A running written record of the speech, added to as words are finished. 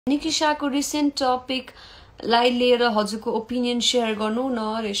निकिशाको recent topic लाई लिएर हजुरको ओपिनियन शेयर गर्नु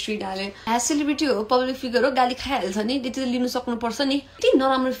न रेस्ट्री डाले एज सेलिब्रिटी हो पब्लिक फिगर हो गाली खाइहाल्छ नि त्यति त लिनु सक्नुपर्छ नि यति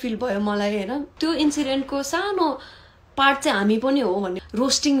नराम्रो फिल भयो मलाई हैन त्यो इन्सिडेन्टको सानो पार्ट चाहिँ हामी पनि हो भन्ने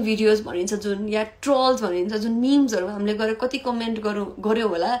रोस्टिङ भिडियोज भनिन्छ जुन या ट्रोल्स भनिन्छ जुन मिम्सहरु हामीले गरेर कति कमेन्ट गर्यो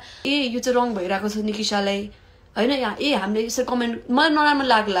होला ए यो चाहिँ रङ भइराको छ निकिशालाई हैन या ए हामीले यसरी कमेन्ट मलाई नराम्रो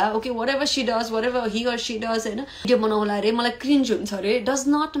लाग्ला okay whatever she does whatever Hee or she does हैन भिडियो बनाउला रे मलाई क्रिन्ज हुन्छ रे डज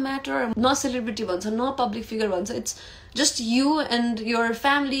नट म्याटर न सेलिब्रिटी भन्छ न पब्लिक फिगर भन्छ it's just you and your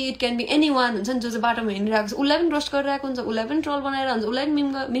family it can be anyone हुन्छ नि जो चाहिँ बाटोमा हिँडिरहेको छ उसलाई पनि रोस्ट गरिरहेको हुन्छ उसलाई पनि ट्रोल बनाइरहेको हुन्छ उसलाई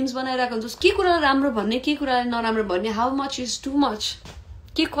पनि मिम्स बनाइरहेको हुन्छ के कुरा राम्रो भन्ने के कुरा नराम्रो भन्ने how much is too much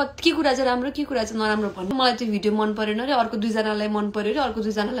के कुरा चाहिँ राम्रो के कुरा चाहिँ नराम्रो भन्ने मलाई त्यो भिडियो मन परेन रे अर्को दुईजनालाई मन पर्यो रे अर्को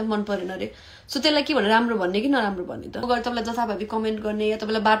दुईजनालाई मन परेन रे सो त्यसलाई के भन्ने राम्रो भन्ने कि नराम्रो भन्ने त गएर तपाईलाई जथाभावी कमेन्ट गर्ने या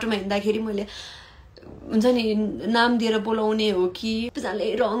तपाईलाई बाटोमा हिँड्दाखेरि मैले हुन्छ नि नाम दिएर बोलाउने हो कि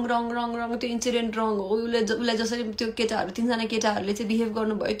जसले रङ रङ रङ रङ त्यो इन्सिडेन्ट रङ हो उसलाई जसरी त्यो केटाहरू तीनजना केटाहरूले चाहिँ बिहेभ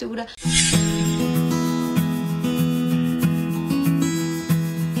गर्नुभयो त्यो कुरा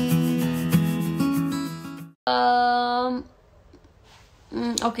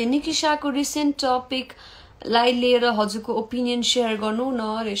ओके निकिशाको रिसेन्ट टपिक लाई लिएर हजुरको ओपिनियन शेयर गर्नु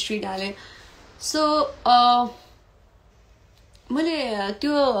न रेस्ट्री डाले सो मैले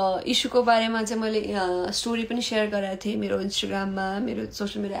त्यो इस्युको बारेमा चाहिँ मैले स्टोरी पनि शेयर गरेको थिएँ मेरो इन्स्टाग्राममा मेरो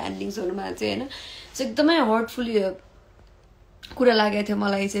सोशल मिडिया ह्यान्डलिङ्सहरुमा चाहिँ हैन सो एकदमै हर्टफुल कुरा लागेको थियो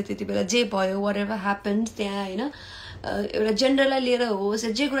मलाई चाहिँ त्यति बेला जे भयो व्हाटएभर ह्यापन्ड त्यहाँ हैन एउटा जेन्डरलाई लिएर होस्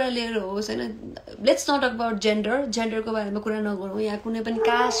या जे कुरा लिएर होस् हैन लेट्स नट टक अबाउट जेन्डरको बारेमा कुरा नगरौँ या कुनै पनि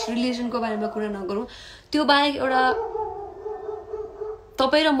कास्ट रिलिजनको बारेमा कुरा नगरौँ त्यो बाहेक एउटा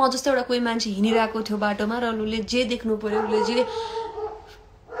तपाई र म जस्तो एउटा कोही मान्छे हिँडिरहेको थियो बाटोमा र उसले जे देख्नु पर्यो उसले जे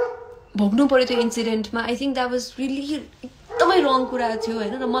भोग्नु पर्यो त्यो इन्सिडेन्टमा I think that was really एकदमै रङ कुरा थियो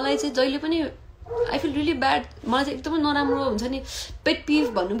हैन र मलाई चाहिँ जहिले पनि आई फिल रियली ब्याड मलाई चाहिँ एकदमै नराम्रो हुन्छ नि पेट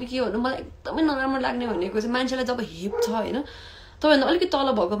पिभ भन्नु कि के भन्नु मलाई एकदमै नराम्रो लाग्ने भनेको चाहिँ मान्छेलाई जब हेप्छ हैन तपाईभन्दा अलिकति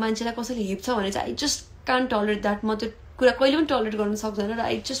तल भएको मान्छेलाई कसैले हेप्छ भने चाहिँ I just can't tolerate that म त्यो कुरा कहिले पनि टलरेट गर्न सक्दैन र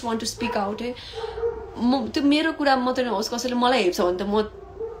I just want to speak out है म त्यो मेरो कुरा मात्रै नहोस् कसैले मलाई हेप्छ भने त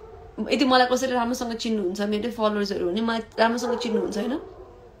म यदि मलाई कसैले राम्रोसँग चिन्नुहुन्छ मेरो फलोवर्सहरु भने मलाई राम्रोसँग चिन्नुहुन्छ हैन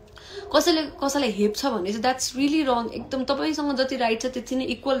कसैलाई हेप्छ भने चाहिँ द्याट्स रियली रङ एकदम तपाईसँग जति राइट छ त्यति नै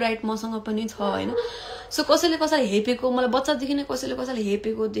इक्वल राइट मसँग पनि छ हैन सो कसैले हेपेको मलाई बच्चादेखि नै कसैले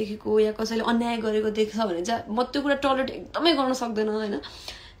हेपेको देखेको या कसैले अन्याय गरेको देख्छ भने चाहिँ म त्यो कुरा टलरेट एकदमै गर्न सक्दैन हैन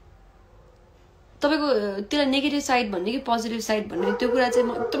तपाईको त्यसलाई नेगेटिभ साइड भन्ने कि पोजिटिभ साइड भन्ने त्यो कुरा चाहिँ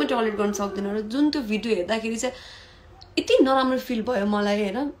म एकदमै टलरेट गर्न सक्दिन र जुन त्यो भिडियो हेर्दाखेरि चाहिँ यति नराम्रो फिल भयो मलाई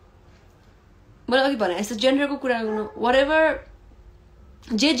हैन मलाई अघि भने जस्तो जेन्डरको कुरा गर्नु व्हाटएभर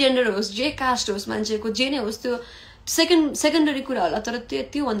जे जेन्डर होस् जे कास्ट होस् मान्छेको जे नै होस् त्यो सेकेन्डरी कुरा होला तर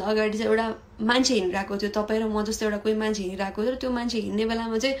त्यो भन्दा अगाडि चाहिँ एउटा मान्छे हिँडिरहेको थियो तपाई र म जस्तो एउटा कोही मान्छे हिँडिरहेको थियो र त्यो मान्छे हिँड्ने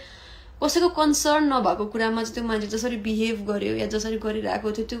बेलामा चाहिँ कसैको कन्सर्न नभएको कुरामा चाहिँ त्यो मान्छे जसरी बिहेभ गर्यो या जसरी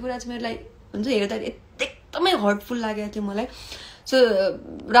गरिरहेको थियो त्यो कुरा चाहिँ मेरो हुन्छ हेर्दाखेरि एकदमै हर्टफुल लागेको थियो मलाई सो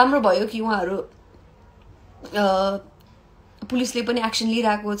राम्रो भयो कि उहाँहरू पुलिसले पनि एक्सन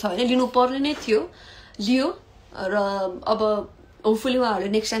लिइरहेको छ हैन लिनु पर्ने नै थियो लियो र अब होपफुली उहाँहरूले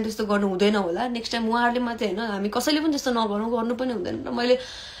नेक्स्ट टाइम त्यस्तो गर्नु हुँदैन होला नेक्स्ट टाइम उहाँहरूले मात्रै हैन हामी कसैले पनि त्यस्तो नगरौँ गर्नु पनि हुँदैन र मैले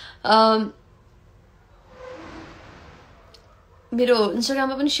मेरो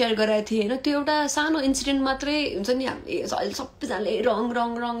इन्स्टाग्राममा पनि शेयर गराएको थिएँ हैन त्यो एउटा सानो इन्सिडेन्ट मात्रै हुन्छ नि हामीले सबैजनाले रङ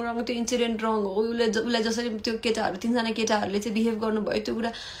रङ रङ रङ त्यो इन्सिडेन्ट रङ हो उसलाई जसरी त्यो केटाहरू तीनजना केटाहरूले चाहिँ बिहेभ गर्नुभयो त्यो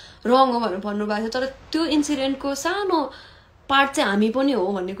कुरा रङ हो भनेर भन्नुभएको थियो तर त्यो इन्सिडेन्टको सानो पार्ट चाहिँ हामी पनि हो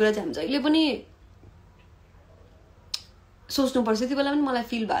भन्ने कुरा चाहिँ हामी जहिले पनि सोच्नुपर्छ त्यति बेला पनि मलाई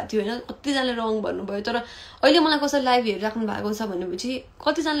फिल भएको थियो हैन कतिजनाले रङ भन्नुभयो तर अहिले मलाई कसैले लाइभ हेरिराख्नु भएको छ भनेपछि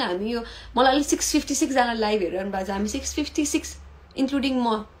कतिजनाले हामी यो मलाई अहिले 656 जना लाइभ हेरिरहनु भएको छ हामी 656 इन्क्लुडिङ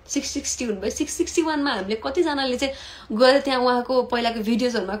म 660 हुनुभयो 661 मा हामीले कतिजनाले चाहिँ गएर त्यहाँ उहाँको पहिलाको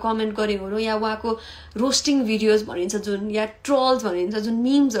भिडियोजहरुमा कमेन्ट गरेको हो या उहाँको रोस्टिङ भिडियोज भनिन्छ जुन या ट्रोल्स भनिन्छ जुन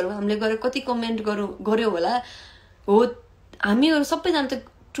मिम्सहरु हामीले गएर कति कमेन्ट गर्यो होला हो हामीहरु सबैजना त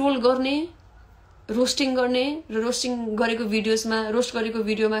ट्रोल गर्ने रोस्टिङ गर्ने र रोस्टिङ गरेको भिडियोजमा रोस्ट गरेको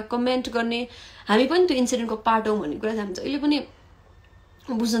भिडियोमा कमेन्ट गर्ने हामी पनि त्यो इन्सिडेन्टको पार्ट हौ भन्ने कुरा चाहिँ हामी जहिले पनि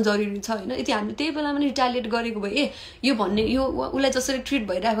बुझ्न जरुरी छ हैन यदि हामीले त्यही बेलामा नि रिटालिएट गरेको भए यो भन्ने यो उलाई जसरी ट्रिट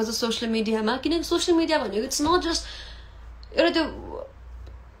भइरहेको छ सोशल मिडियामा किनकि सोशल मिडिया भनेको इट्स नट जस्ट एउटा त्यो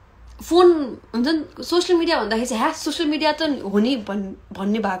फोन हुन्छ नि सोशल मिडिया भन्दाखेरि चाहिँ ह्या सोशल मिडिया त हो नि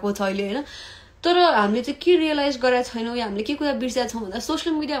भन्ने भएको छ अहिले हैन तर हामीले चाहिँ के रियलाइज गरेका छैनौं या हामीले के कुरा बिर्सेका छौं भन्दा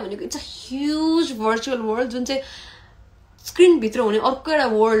सोशल मिडिया भनेको it's a huge virtual world जुन चाहिँ स्क्रिन भित्र हुने अर्को एउटा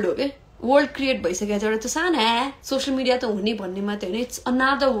वर्ल्ड हो के वर्ल्ड क्रिएट भइसकेको छ एउटा त्यो सानो सोसियल मिडिया त हुने भन्ने मात्रै होइन it's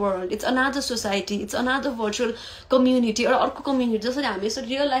another world it's another society it's another virtual community एउटा अर्को कम्युनिटी जसरी हामी यसरी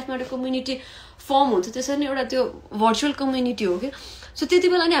रियल लाइफमा एउटा कम्युनिटी फर्म हुन्छ त्यसरी नै एउटा त्यो भर्चुअल कम्युनिटी हो कि सो त्यति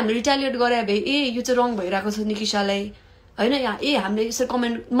बेला नि हामीले रिटालिएट गरे भए यो चाहिँ रङ भइरहेको छ निकिशालाई होइन हामीले यसरी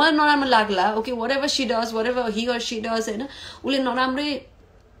कमेन्ट मलाई नराम्रो लाग्ला okay what ever C does what ever Hee or C does होइन उसले नराम्रै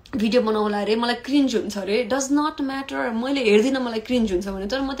भिडियो बनाउला अरे मलाई क्रिन्ज हुन्छ अरे डज नट म्याटर मैले हेर्दिनँ मलाई क्रिन्ज हुन्छ भने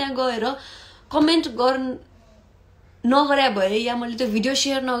तर म त्यहाँ गएर कमेन्ट नगरे भए या मैले त्यो भिडियो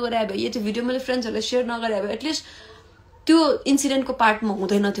सेयर नगरे भए या त्यो भिडियो मैले फ्रेन्ड्सहरूलाई सेयर नगरे भए एटलिस्ट त्यो इन्सिडेन्टको पार्टमा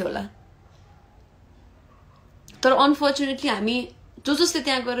हुँदैन थियो होला तर अनफर्चुनेटली हामी जसले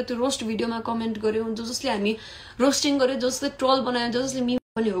त्यहाँ गएर त्यो रोस्ट भिडियोमा कमेन्ट गर्यौँ जसले हामी रोस्टिङ गर्यो जसले ट्रोल बनायो जसले मिम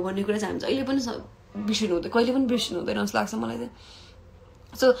पनि हो भन्ने कुरा चाहिँ हामी अहिले पनि बिर्सिनु हुँदैन कहिले पनि बिर्सिनु हुँदैन जस्तो लाग्छ मलाई चाहिँ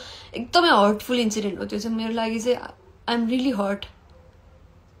सो एकदमै हर्टफुल इन्सिडेन्ट हो त्यो चाहिँ मेरो लागि चाहिँ I am really hurt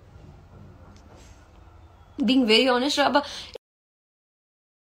being very honest र अब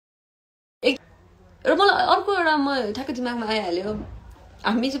र मलाई अर्को एउटा म ठ्याक्कै दिमागमा आइहाल्यो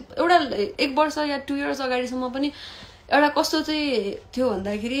हामी चाहिँ एउटा 1 वर्ष या 2 इयर्स अगाडिसम्म पनि एउटा कस्तो चाहिँ थियो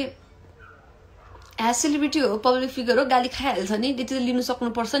भन्दाखेरि एज सेलिब्रिटी हो पब्लिक फिगर हो गाली खाइहाल्छ नि त्यति त लिनु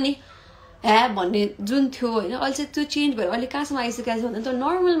सक्नुपर्छ नि भन्ने जुन थियो होइन अहिले चाहिँ त्यो चेन्ज भएर अहिले कहाँसम्म आइसकेको छ भने त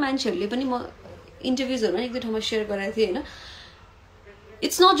नर्मल मान्छेहरूले पनि म इन्टरभ्युजहरूमा एक दुई ठाउँमा सेयर गराएको थिएँ होइन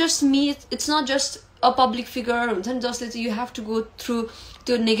it's not just me it's not just a public figure हुन्छ नि जसले चाहिँ you have to go through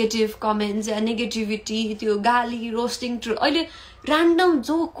त्यो नेगेटिभ कमेन्ट्स या नेगेटिभिटी त्यो गाली रोस्टिङ थ्रु अहिले ऱ्यान्डम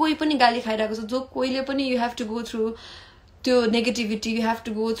जो कोही पनि गाली खाइरहेको छ जो कोहीले पनि you have to go through त्यो negativity you have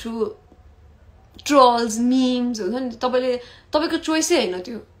to go through trolls memes हुन्छ नि तपाईँको चोइसै होइन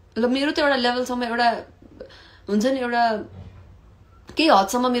त्यो ल मेरो त एउटा लेभलसम्म एउटा हुन्छ नि एउटा केही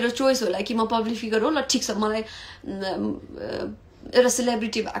हदसम्म मेरो चोइस होला कि म पब्लिक फिगर हो ल ठिक छ मलाई एउटा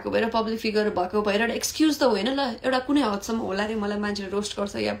सेलिब्रिटी भएको भएर पब्लिक फिगर भएको भएर एउटा एक्सक्युज त होइन ल एउटा कुनै हदसम्म होला अरे मलाई मान्छेले रोस्ट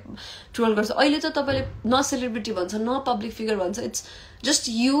गर्छ या ट्रोल गर्छ अहिले त तपाईँले न सेलिब्रिटी भन्छ न पब्लिक फिगर भन्छ it's just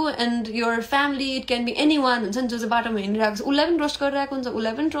you and your family it can be any one हुन्छ नि जो चाहिँ बाटोमा हिँडिरहेको छ उसलाई पनि रोस्ट गरिरहेको हुन्छ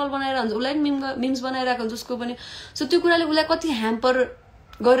उसलाई पनि ट्रोल बनाइरहेको हुन्छ उसलाई पनि मिम्स बनाइरहेको हुन्छ उसको पनि सो त्यो कुराले उसलाई कति ह्याम्पर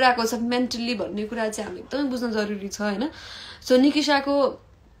गरिरहेको छ मेन्टल्ली भन्ने कुरा चाहिँ हामीले एकदमै बुझ्न जरुरी छ होइन सो निकिशाको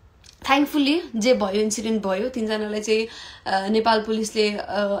थ्याङ्कफुल्ली जे भयो इन्सिडेन्ट भयो तिनजनालाई चाहिँ नेपाल पुलिसले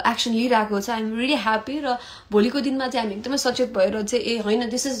एक्सन लिइरहेको छ आइएम रियली ह्याप्पी र भोलिको दिनमा चाहिँ हामी एकदमै सचेत भएर चाहिँ होइन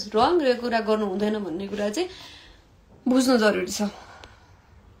दिस इज रङ र यो कुरा गर्नु हुँदैन भन्ने कुरा चाहिँ बुझ्नु जरुरी छ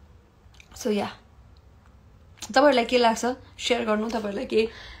सो या तपाईँहरूलाई के लाग्छ सेयर गर्नु तपाईँहरूलाई के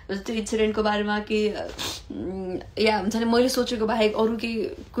त्यो इन्सिडेन्टको बारेमा के या हुन्छ नि मैले सोचेको बाहेक अरू केही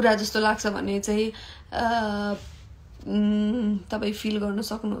कुरा जस्तो लाग्छ भने चाहिँ तपाईँ फिल गर्न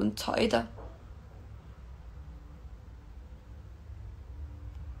सक्नुहुन्छ है त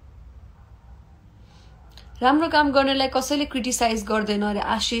राम्रो काम गर्नेलाई कसैले क्रिटिसाइज गर्दैन अरे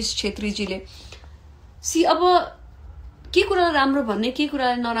आशिष छेत्रीजीले सी अब के कुरा राम्रो भन्ने के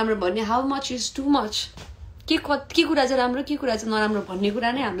कुरा नराम्रो भन्ने how much is too much के कुरा चाहिँ राम्रो के कुरा चाहिँ नराम्रो भन्ने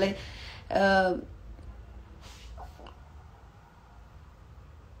कुरा नै हामीलाई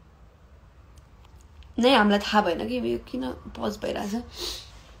हामीलाई थाहा भएन कि यो किन पज भइरहेछ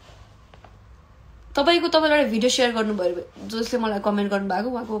तपाईँले एउटा भिडियो सेयर गर्नुभयो जसले मलाई कमेन्ट गर्नुभएको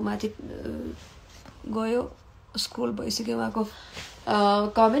उहाँको माथि गयो स्क्रोल भइसक्यो उहाँको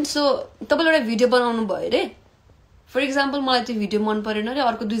कमेन्ट सो तपाईँले एउटा भिडियो बनाउनु भयो अरे फर इक्जाम्पल मलाई त्यो भिडियो मन परेन अरे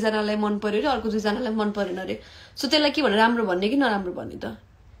अर्को 2 जनालाई मन पर्यो अरे अर्को 2 जनालाई मन परेन अरे सो त्यसलाई के भन्नु राम्रो भन्ने कि नराम्रो भन्ने त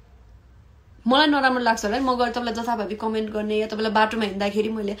मलाई नराम्रो लाग्छ होला म गएर तपाईँलाई जथाभावी कमेन्ट गर्ने या तपाईँलाई बाटोमा हिँड्दाखेरि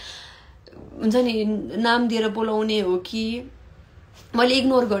मैले हुन्छ नि नाम दिएर बोलाउने हो कि मैले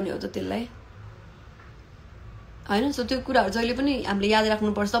इग्नोर गर्ने हो त त्यसलाई होइन सो त्यो कुराहरू जहिले पनि हामीले याद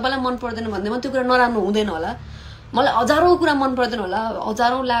राख्नुपर्छ तपाईँलाई मन पर्दैन भन्दैमा त्यो कुरा नराम्रो हुँदैन होला मलाई हजारौँ कुरा मन पर्दैन होला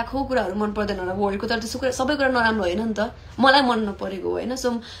हजारौँ लाखौँ कुराहरू मन पर्दैन होला वर्ल्डको तर त्यसो कुरा सबै कुरा नराम्रो होइन नि त मलाई मन नपरेको होइन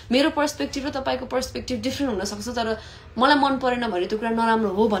सो मेरो पर्सपेक्टिभ र तपाईँको पर्सपेक्टिभ डिफ्रेन्ट हुनसक्छ तर मलाई मन परेन भने त्यो कुरा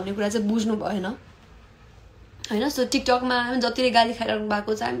नराम्रो हो भन्ने कुरा चाहिँ बुझ्नु भएन होइन सो टिकटकमा जतिले गाली खाइरहनु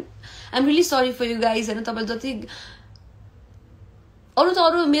भएको छ I'm really sorry for you guys होइन तपाईँ जति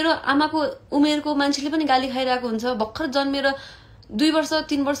अरू मेरो आमाको उमेरको मान्छेले पनि गाली खाइरहेको हुन्छ भर्खर जन्मेर 2 वर्ष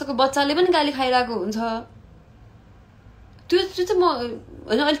 3 वर्षको बच्चाले पनि गाली खाइरहेको हुन्छ त्यो चाहिँ म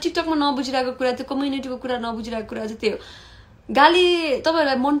होइन अहिले टिकटकमा नबुझिरहेको कुरा त्यो कम्युनिटीको कुरा नबुझिरहेको कुरा चाहिँ त्यो गाली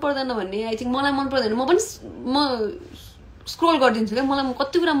तपाईँहरूलाई मन पर्दैन भन्ने आई थिङ्क मलाई मन पर्दैन म पनि स्क्रोल गरिदिन्छु क्या मलाई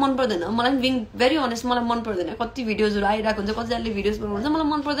कति कुरा मन पर्दैन मलाई बिङ भेरी अनेस्ट मलाई मन पर्दैन कति भिडियोजहरू आइरहेको हुन्छ कतिजनाले भिडियोज बनाउनुहुन्छ मलाई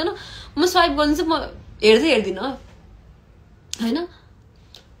मन पर्दैन म स्वाइप गरिदिन्छु म हेर्दिनँ होइन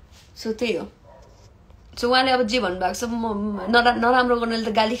सो त्यही हो सो उहाँले अब जे भन्नुभएको छ म नराम्रो गर्नेले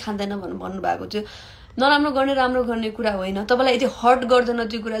त गाली खाँदैन भन्नुभएको थियो। नराम्रो गर्ने राम्रो गर्ने कुरा होइन। तपाईँलाई यदि हर्ट गर्दैन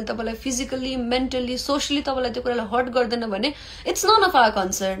त्यो कुराले, तपाईँलाई फिजिकली मेन्टली सोसियली तपाईँलाई त्यो कुराले हर्ट गर्दैन भने it's non of our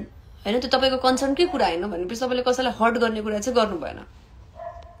concern होइन। त्यो तपाईँको कन्सर्नकै कुरा होइन भनेपछि तपाईँले कसैलाई हर्ट गर्ने कुरा चाहिँ गर्नु भएन।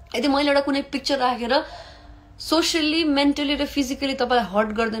 यदि मैले एउटा कुनै पिक्चर राखेर सोसियली मेन्टली र फिजिकली तपाईँलाई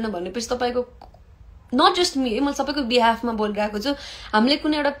हर्ट गर्दैन भनेपछि तपाईँको नट जस्ट मी, मैले सबैको बिहाफमा बोलिरहेको छु, हामीले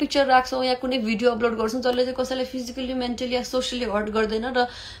कुनै एउटा पिक्चर राख्छौँ या कुनै भिडियो अपलोड गर्छौँ जसले चाहिँ कसैलाई फिजिकली मेन्टली या सोसियली हर्ट गर्दैन र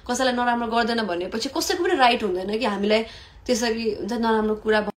कसैलाई नराम्रो गर्दैन भनेपछि कसैको पनि राइट हुँदैन कि हामीलाई त्यसरी हुन्छ नराम्रो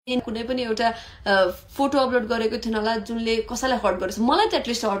कुरा कुनै पनि एउटा फोटो अपलोड गरेको थिएन होला जुनले कसैलाई हर्ट गरेछ। मलाई त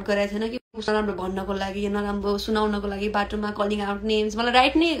एटलिस्ट हर्ट गरेको थिएन कि नराम्रो भन्नको लागि या नराम्रो सुनाउनको लागि बाटोमा कलिङ आउट नेम्स, मलाई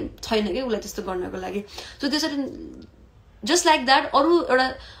राइट नै छैन कि उसलाई त्यस्तो गर्नको लागि। सो त्यसरी जस्ट लाइक द्याट अरू एउटा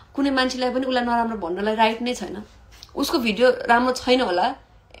कुनै मान्छेलाई पनि उसलाई नराम्रो भन्नलाई राइट नै छैन। उसको भिडियो राम्रो छैन होला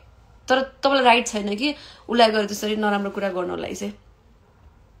तर तपाईँलाई राइट छैन कि उसलाई गएर त्यसरी नराम्रो कुरा गर्नलाई चाहिँ।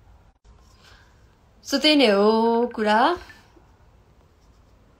 सो त्यही नै हो कुरा।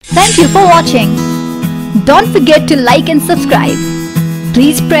 Thank you for watching. Don't forget to like and subscribe.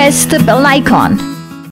 Please press the bell icon.